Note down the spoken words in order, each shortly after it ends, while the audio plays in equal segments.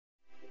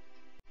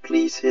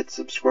please hit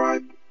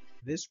subscribe.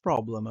 This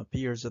problem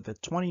appears at the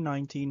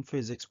 2019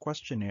 Physics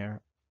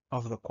questionnaire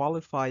of the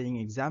qualifying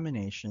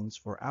examinations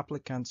for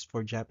applicants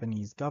for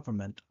Japanese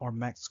government or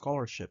MEXT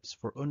scholarships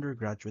for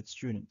undergraduate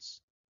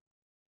students.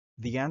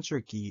 The answer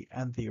key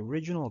and the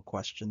original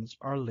questions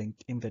are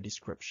linked in the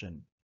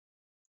description.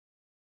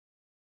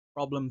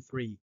 Problem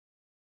 3.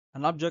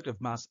 An object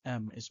of mass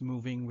m is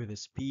moving with a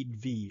speed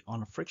v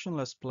on a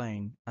frictionless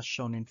plane as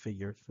shown in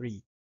figure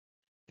 3.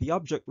 The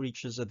object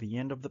reaches at the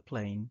end of the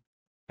plane,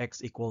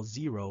 x equals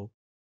 0,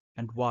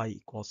 and y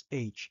equals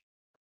h,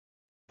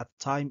 at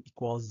time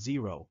equals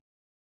 0,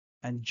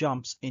 and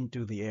jumps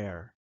into the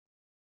air.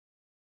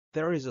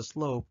 There is a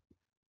slope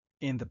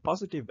in the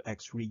positive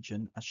x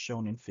region as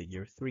shown in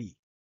figure 3.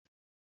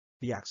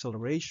 The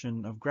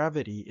acceleration of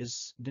gravity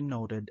is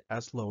denoted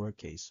as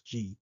lowercase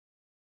g.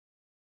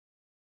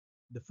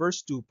 The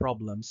first two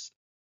problems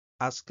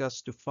ask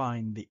us to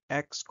find the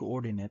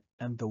x-coordinate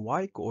and the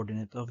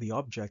y-coordinate of the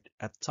object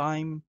at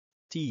time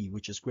t,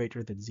 which is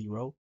greater than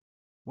 0,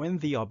 when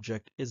the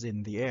object is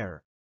in the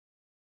air.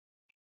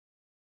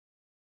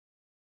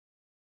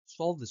 To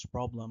solve this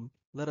problem,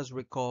 let us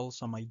recall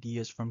some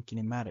ideas from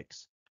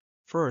kinematics.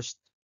 First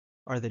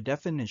are the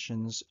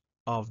definitions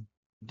of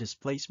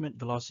displacement,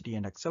 velocity,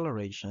 and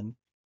acceleration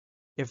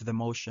if the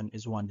motion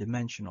is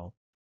one-dimensional.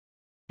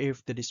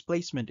 If the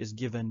displacement is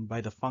given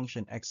by the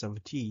function x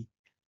of t,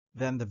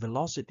 then the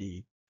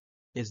velocity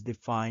is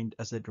defined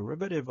as the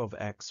derivative of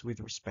x with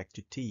respect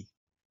to t.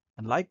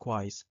 And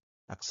likewise,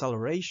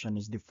 acceleration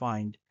is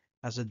defined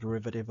as a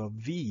derivative of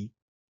v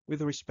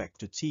with respect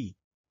to t,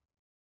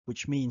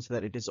 which means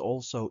that it is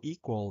also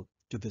equal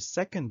to the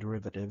second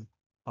derivative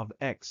of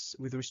x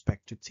with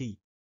respect to t.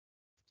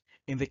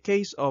 In the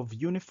case of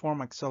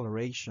uniform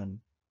acceleration,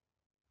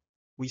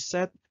 we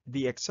set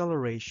the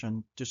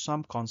acceleration to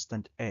some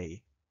constant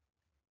a,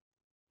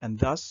 and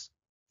thus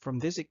from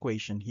this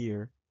equation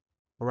here,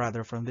 or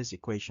rather from this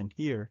equation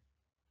here,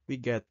 we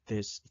get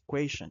this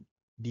equation,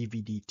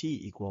 dv dt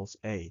equals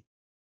a.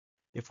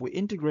 If we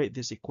integrate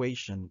this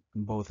equation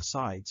on both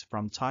sides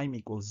from time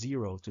equals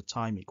 0 to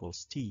time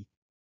equals t,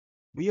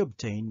 we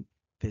obtain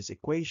this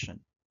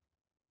equation.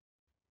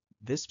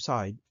 This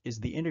side is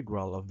the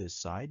integral of this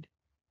side,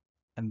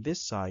 and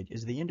this side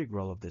is the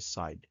integral of this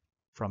side,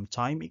 from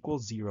time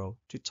equals 0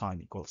 to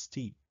time equals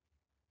t.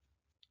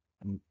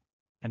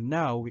 And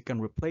now we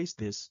can replace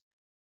this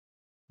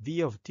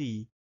v of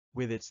t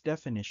with its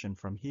definition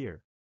from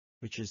here,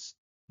 which is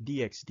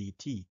dx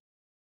dt,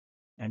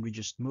 and we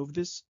just move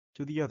this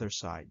to the other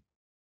side.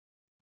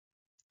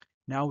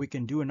 Now we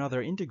can do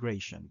another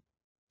integration.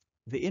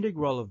 The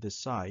integral of this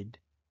side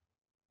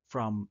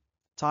from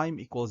time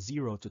equals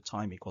 0 to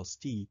time equals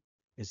t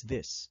is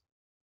this.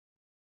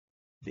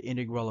 The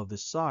integral of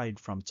this side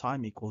from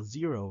time equals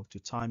 0 to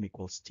time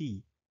equals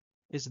t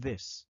is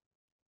this.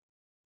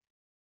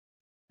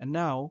 And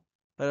now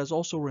let us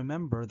also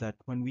remember that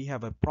when we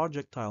have a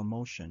projectile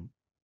motion,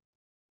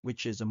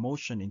 which is a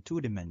motion in two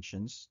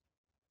dimensions,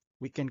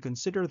 we can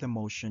consider the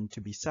motion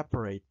to be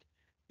separate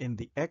in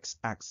the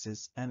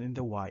x-axis and in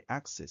the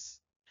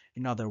y-axis.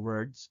 In other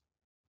words,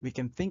 we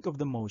can think of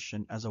the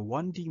motion as a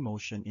 1D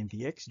motion in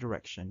the x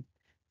direction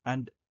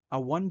and a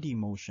 1D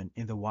motion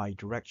in the y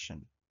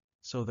direction,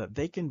 so that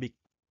they can be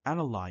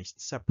analyzed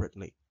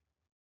separately.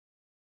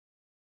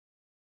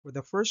 For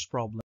the first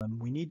problem,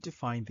 we need to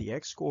find the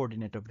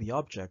x-coordinate of the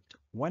object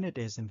when it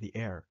is in the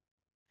air.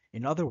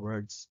 In other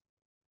words,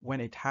 when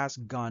it has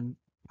gone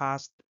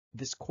past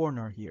this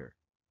corner here.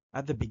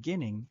 At the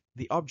beginning,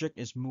 the object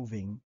is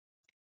moving,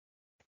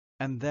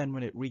 and then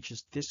when it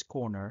reaches this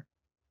corner,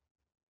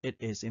 it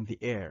is in the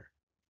air,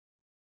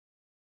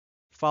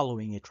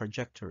 following a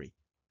trajectory.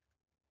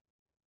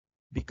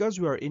 Because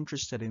we are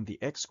interested in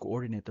the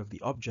x-coordinate of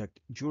the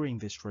object during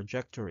this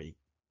trajectory,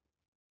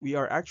 we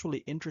are actually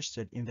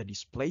interested in the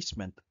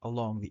displacement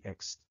along the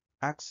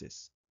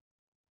x-axis,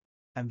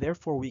 and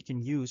therefore we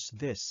can use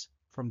this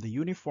from the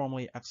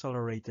uniformly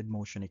accelerated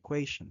motion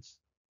equations.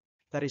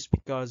 That is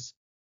because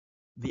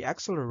the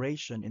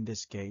acceleration in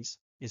this case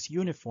is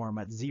uniform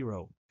at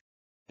 0,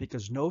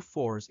 because no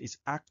force is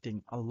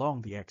acting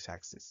along the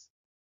x-axis.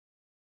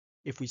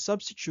 If we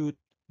substitute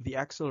the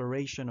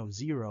acceleration of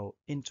 0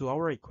 into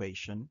our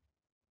equation,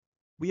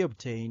 we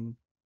obtain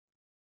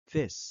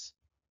this.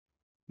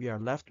 We are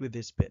left with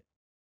this bit.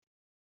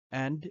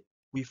 And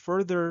we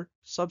further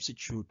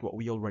substitute what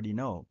we already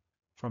know.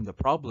 From the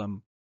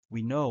problem,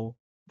 we know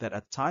that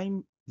at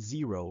time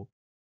 0,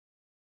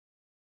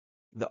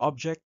 the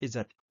object is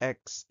at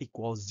x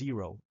equals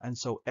 0, and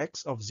so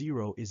x of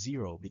 0 is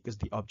 0 because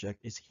the object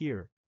is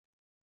here.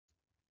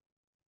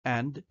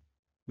 And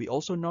we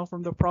also know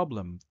from the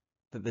problem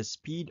that the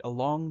speed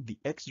along the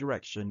x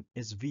direction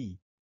is v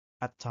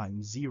at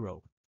time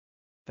 0.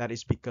 That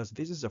is because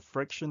this is a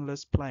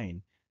frictionless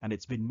plane and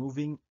it's been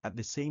moving at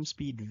the same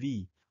speed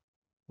v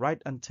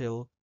right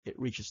until it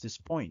reaches this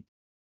point.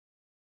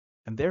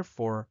 And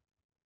therefore,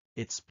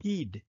 its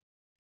speed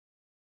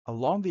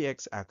along the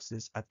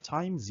x-axis at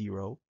time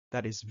 0,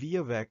 that is v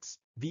of x,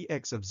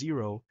 vx of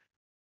 0,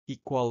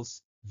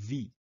 equals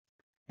v.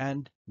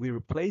 and we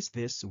replace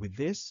this with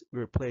this,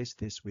 we replace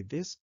this with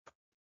this,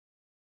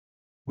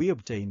 we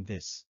obtain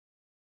this.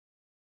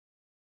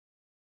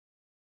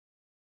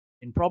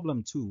 In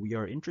problem 2, we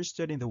are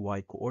interested in the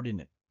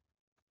y-coordinate,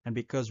 and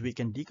because we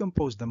can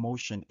decompose the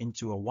motion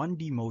into a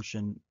 1D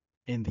motion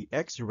in the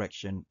x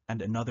direction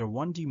and another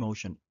 1D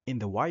motion in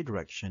the y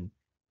direction,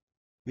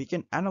 we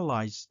can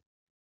analyze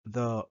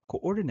the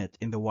coordinate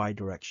in the y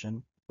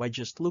direction by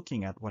just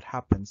looking at what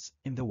happens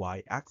in the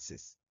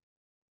y-axis.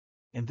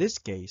 In this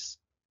case,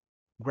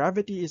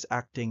 gravity is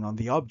acting on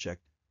the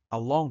object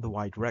along the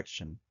y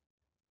direction,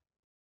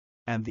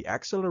 and the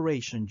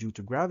acceleration due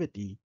to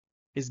gravity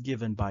is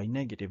given by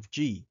negative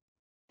g.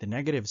 The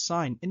negative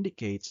sign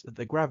indicates that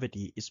the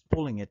gravity is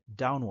pulling it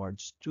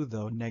downwards to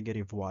the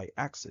negative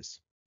y-axis.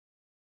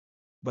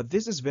 But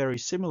this is very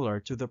similar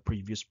to the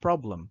previous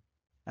problem,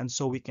 and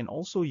so we can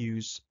also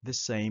use the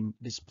same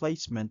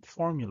displacement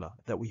formula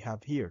that we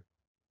have here.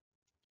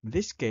 In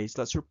this case,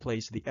 let's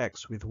replace the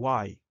x with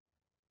y.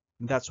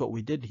 And that's what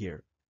we did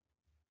here.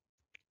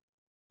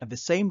 At the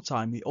same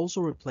time, we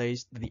also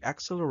replaced the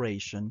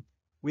acceleration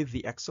with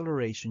the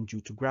acceleration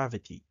due to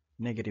gravity,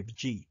 negative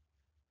g.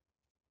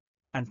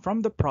 And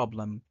from the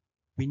problem,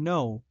 we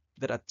know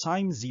that at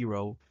time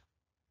 0,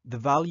 the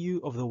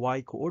value of the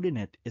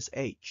y-coordinate is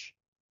h,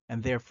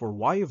 and therefore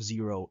y of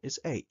 0 is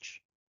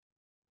h.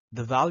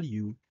 The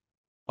value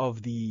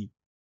of the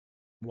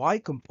y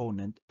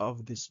component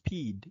of the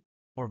speed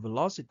or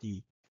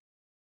velocity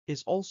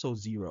is also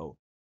 0,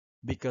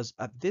 because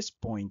at this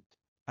point,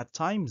 at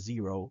time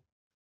 0,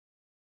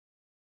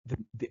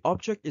 the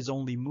object is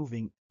only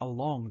moving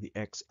along the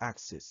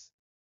x-axis,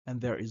 and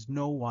there is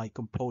no y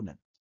component.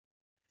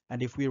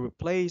 And if we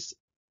replace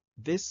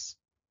this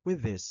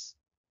with this,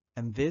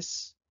 and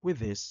this with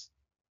this,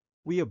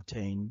 we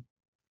obtain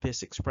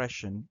this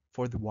expression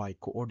for the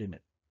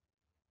y-coordinate.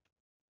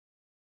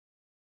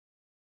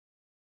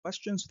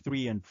 Questions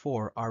 3 and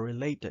 4 are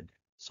related,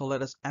 so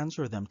let us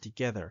answer them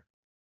together.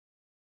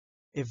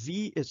 If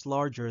v is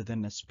larger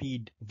than a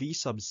speed v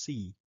sub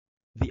c,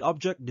 the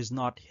object does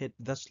not hit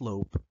the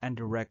slope and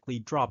directly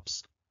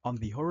drops on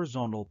the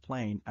horizontal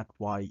plane at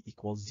y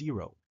equals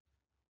 0.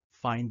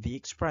 Find the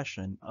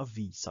expression of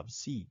v sub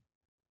c.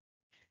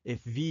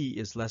 If v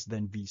is less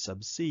than v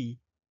sub c,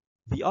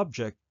 the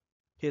object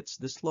hits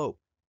the slope.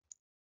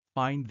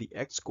 Find the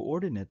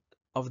x-coordinate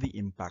of the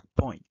impact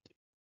point.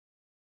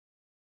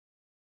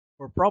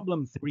 For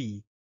problem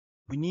 3,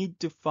 we need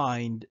to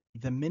find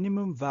the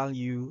minimum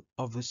value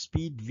of the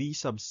speed v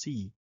sub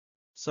c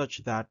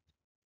such that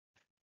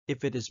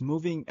if it is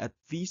moving at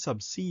v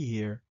sub c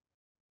here,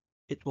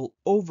 it will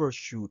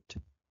overshoot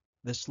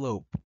the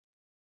slope.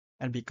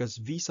 And because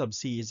v sub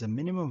c is a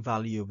minimum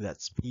value of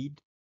that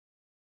speed,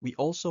 we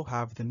also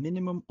have the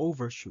minimum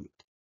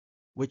overshoot,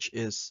 which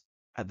is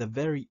at the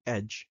very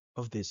edge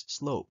of this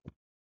slope.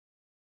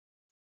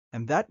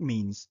 And that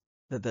means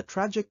that the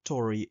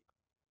trajectory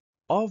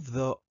of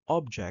the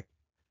object,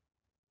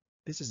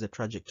 this is the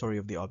trajectory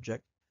of the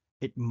object,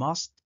 it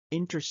must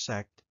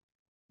intersect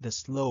the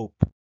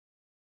slope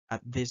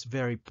at this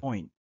very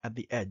point, at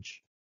the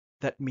edge.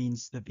 That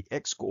means that the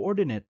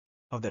x-coordinate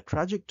of the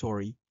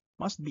trajectory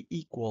must be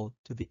equal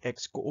to the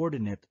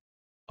x-coordinate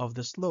of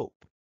the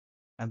slope,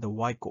 and the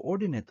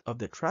y-coordinate of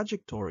the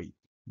trajectory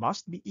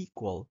must be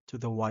equal to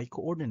the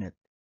y-coordinate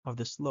of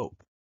the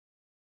slope.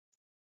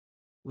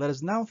 Let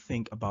us now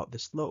think about the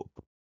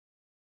slope.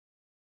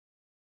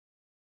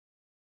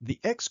 The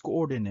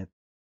x-coordinate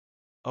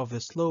of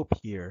the slope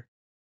here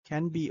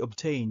can be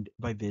obtained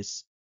by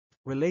this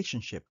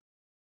relationship.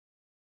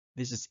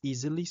 This is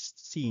easily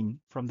seen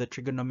from the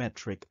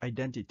trigonometric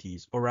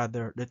identities, or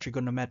rather the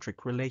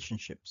trigonometric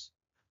relationships.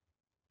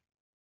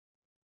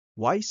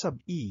 Y sub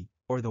e,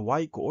 or the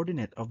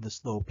y-coordinate of the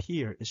slope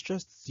here, is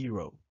just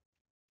 0.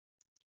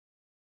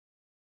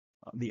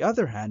 On the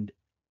other hand,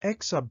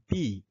 x sub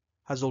b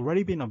has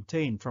already been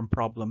obtained from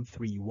problem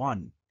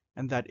 3.1,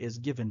 and that is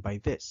given by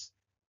this.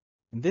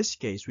 In this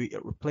case, we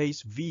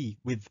replace v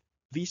with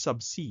v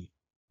sub c,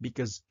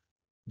 because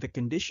the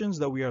conditions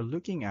that we are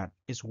looking at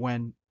is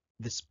when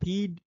the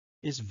speed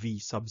is v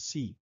sub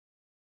c.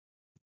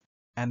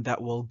 And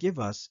that will give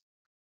us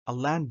a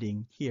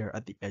landing here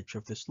at the edge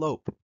of the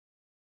slope.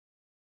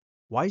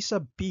 Y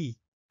sub b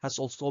has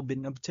also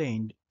been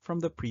obtained from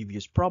the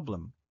previous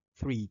problem,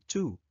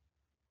 3.2,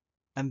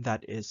 and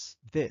that is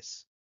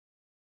this.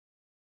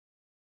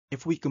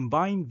 If we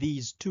combine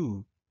these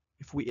two,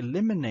 if we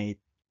eliminate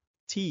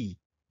t,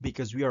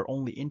 because we are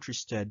only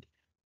interested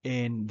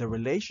in the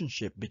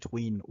relationship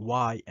between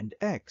y and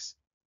x,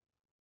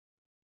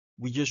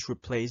 we just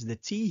replace the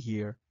t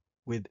here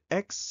with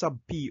x sub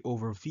p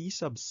over v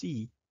sub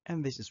c,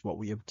 and this is what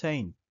we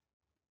obtain.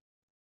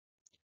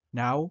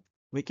 Now,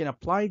 we can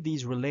apply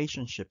these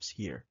relationships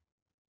here.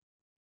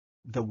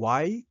 The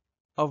y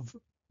of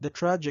the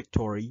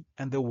trajectory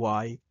and the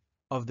y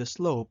of the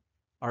slope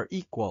are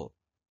equal.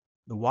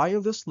 The y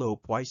of the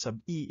slope, y sub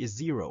e, is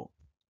 0.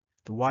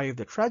 The y of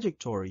the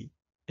trajectory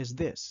is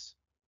this.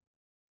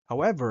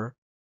 However,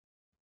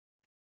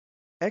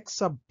 x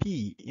sub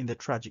p in the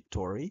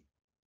trajectory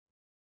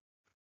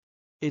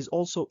is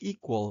also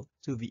equal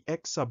to the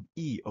x sub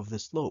e of the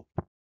slope.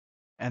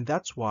 And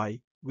that's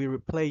why we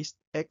replaced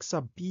x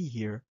sub b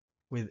here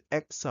with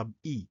x sub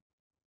e.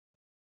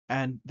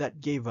 And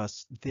that gave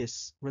us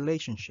this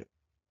relationship.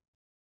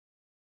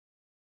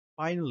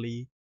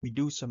 Finally, we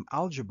do some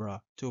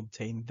algebra to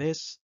obtain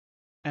this,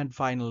 and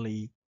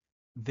finally,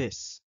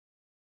 this.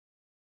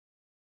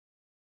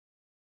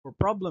 For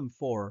problem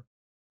 4,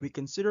 we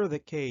consider the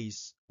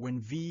case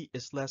when v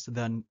is less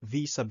than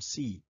v sub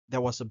c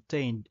that was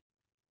obtained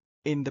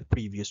in the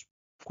previous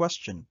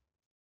question.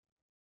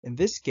 In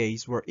this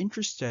case, we're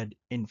interested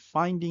in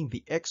finding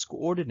the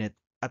x-coordinate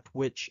at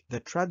which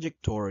the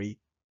trajectory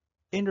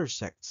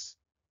intersects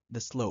the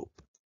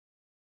slope.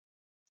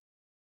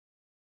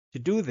 To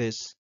do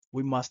this,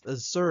 we must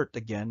assert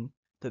again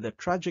that the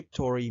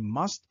trajectory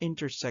must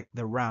intersect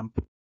the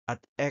ramp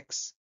at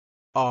x,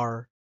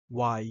 r,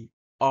 y,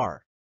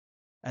 r.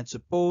 And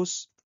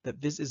suppose that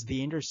this is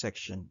the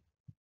intersection.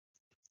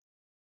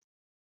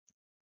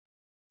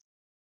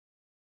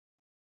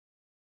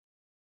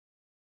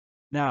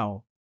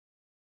 Now,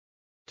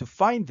 to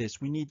find this,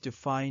 we need to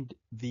find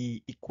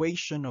the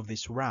equation of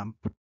this ramp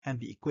and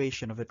the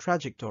equation of the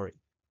trajectory.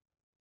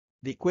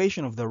 The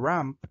equation of the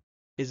ramp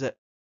is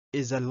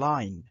a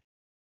line,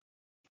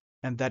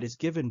 and that is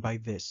given by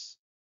this.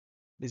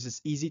 This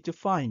is easy to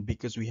find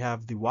because we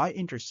have the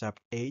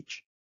y-intercept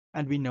h,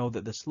 and we know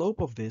that the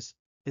slope of this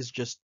is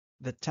just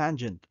the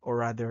tangent, or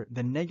rather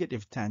the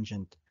negative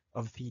tangent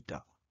of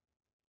theta.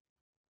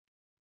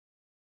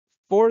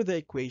 For the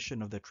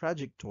equation of the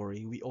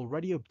trajectory, we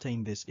already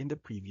obtained this in the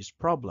previous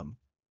problem,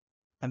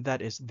 and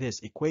that is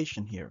this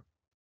equation here.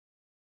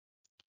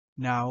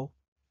 Now,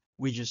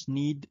 we just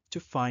need to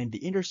find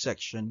the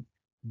intersection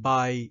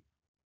by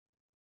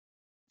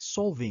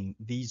solving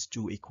these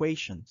two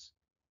equations.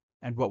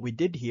 And what we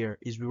did here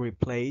is we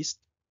replaced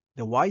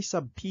the y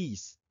sub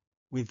p's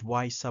with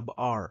y sub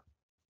r.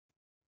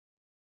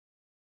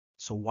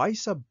 So y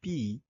sub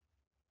p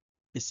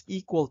is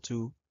equal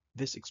to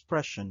this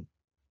expression.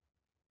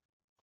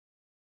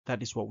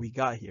 That is what we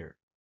got here.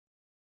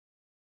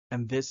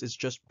 And this is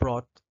just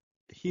brought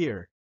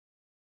here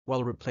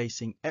while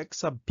replacing x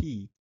sub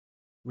p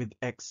with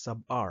x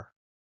sub r.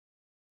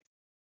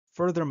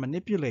 Further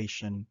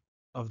manipulation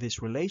of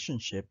this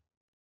relationship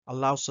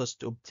allows us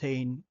to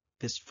obtain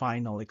this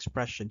final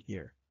expression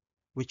here,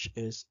 which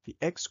is the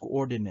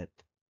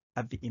x-coordinate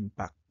at the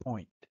impact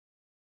point.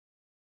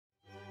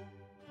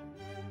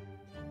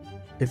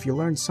 If you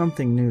learned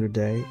something new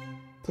today,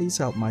 please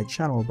help my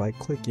channel by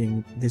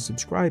clicking the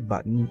subscribe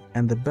button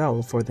and the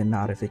bell for the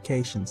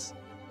notifications.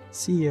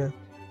 See ya!